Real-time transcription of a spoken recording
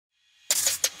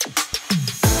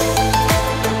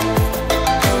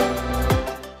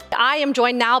I am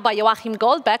joined now by Joachim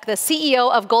Goldbeck, the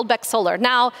CEO of Goldbeck Solar.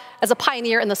 Now, as a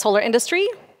pioneer in the solar industry,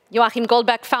 Joachim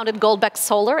Goldbeck founded Goldbeck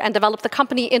Solar and developed the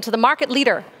company into the market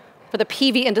leader for the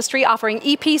PV industry, offering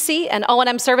EPC and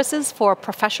O&M services for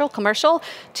professional, commercial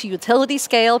to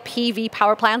utility-scale PV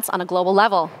power plants on a global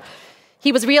level.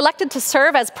 He was re-elected to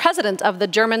serve as president of the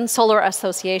German Solar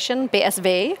Association,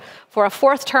 BSW, for a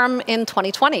fourth term in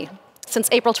 2020. Since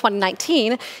April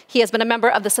 2019, he has been a member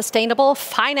of the Sustainable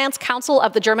Finance Council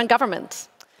of the German government.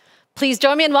 Please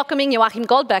join me in welcoming Joachim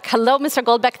Goldbeck. Hello, Mr.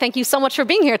 Goldbeck. Thank you so much for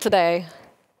being here today.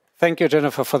 Thank you,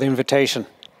 Jennifer, for the invitation.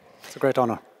 It's a great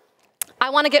honor.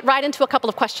 I want to get right into a couple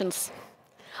of questions.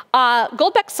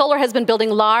 Goldbeck Solar has been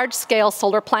building large-scale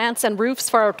solar plants and roofs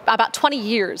for about 20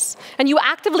 years, and you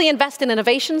actively invest in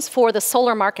innovations for the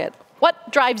solar market.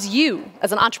 What drives you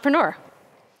as an entrepreneur?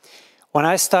 When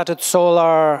I started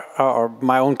solar, or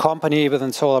my own company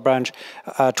within Solar Branch,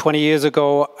 20 years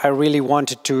ago, I really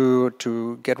wanted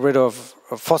to get rid of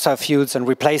fossil fuels and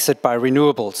replace it by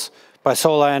renewables, by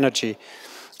solar energy.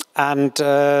 And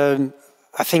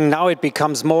I think now it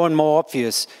becomes more and more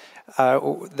obvious.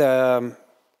 The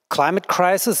climate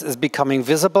crisis is becoming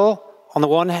visible. On the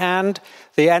one hand,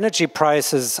 the energy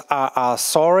prices are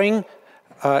soaring,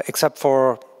 except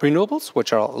for renewables,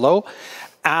 which are low.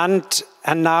 And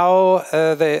now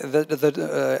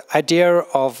the idea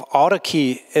of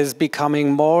autarky is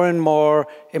becoming more and more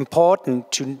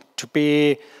important to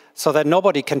be so that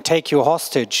nobody can take you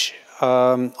hostage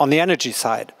on the energy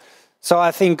side. So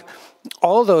I think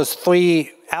all those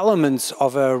three elements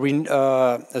of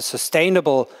a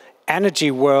sustainable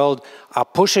energy world are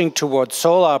pushing towards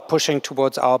solar, pushing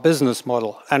towards our business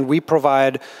model, and we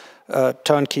provide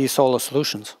turnkey solar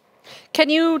solutions. Can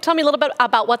you tell me a little bit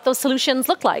about what those solutions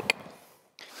look like?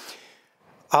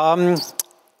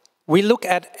 We look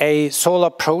at a solar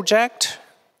project,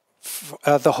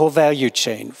 the whole value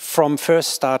chain, from first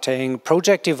starting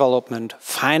project development,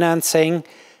 financing,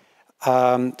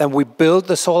 then we build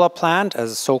the solar plant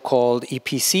as a so-called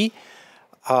EPC.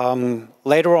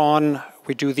 Later on,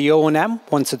 we do the O&M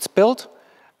once it's built.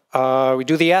 We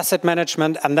do the asset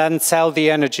management and then sell the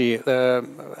energy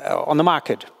on the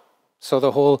market. So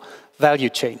the whole value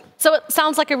chain. So it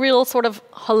sounds like a real sort of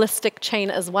holistic chain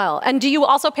as well. And do you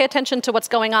also pay attention to what's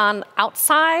going on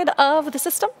outside of the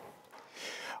system?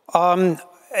 On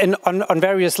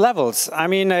various levels. I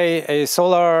mean, a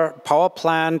solar power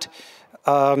plant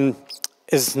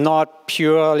is not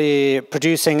purely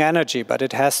producing energy, but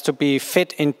it has to be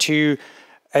fit into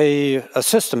a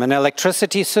system, an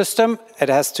electricity system. It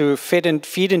has to feed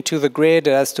into the grid.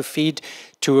 It has to feed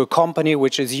to a company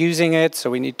which is using it.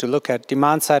 So we need to look at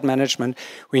demand side management.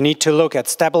 We need to look at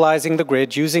stabilizing the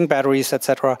grid, using batteries,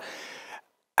 etc.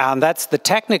 And that's the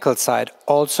technical side.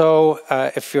 Also,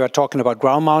 if you are talking about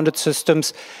ground-mounted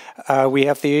systems, we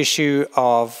have the issue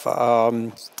of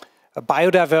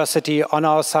biodiversity on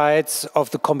our sites, of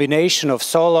the combination of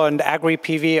solar and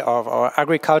agri-PV, or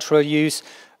agricultural use.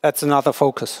 That's another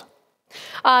focus.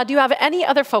 Do you have any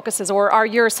other focuses, or are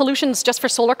your solutions just for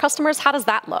solar customers? How does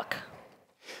that look?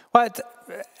 Well,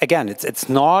 again, it's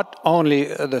not only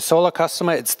the solar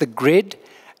customer, it's the grid,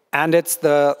 and it's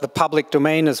the public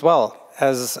domain as well,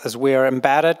 as we are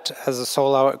embedded as a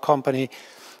solar company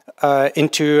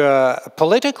into a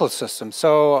political system.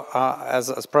 So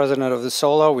as president of the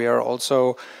solar, we are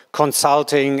also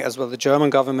consulting as well the German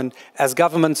government, as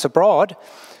governments abroad,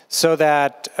 so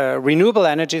that renewable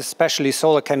energy, especially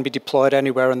solar, can be deployed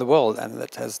anywhere in the world, and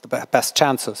it has the best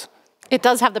chances. It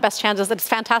does have the best chances. It's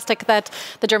fantastic that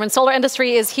the German solar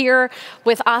industry is here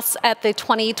with us at the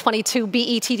 2022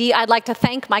 BETD. I'd like to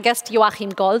thank my guest,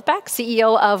 Joachim Goldbeck,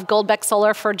 CEO of Goldbeck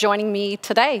Solar, for joining me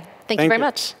today. Thank you very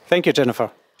much. Thank you,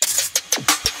 Jennifer.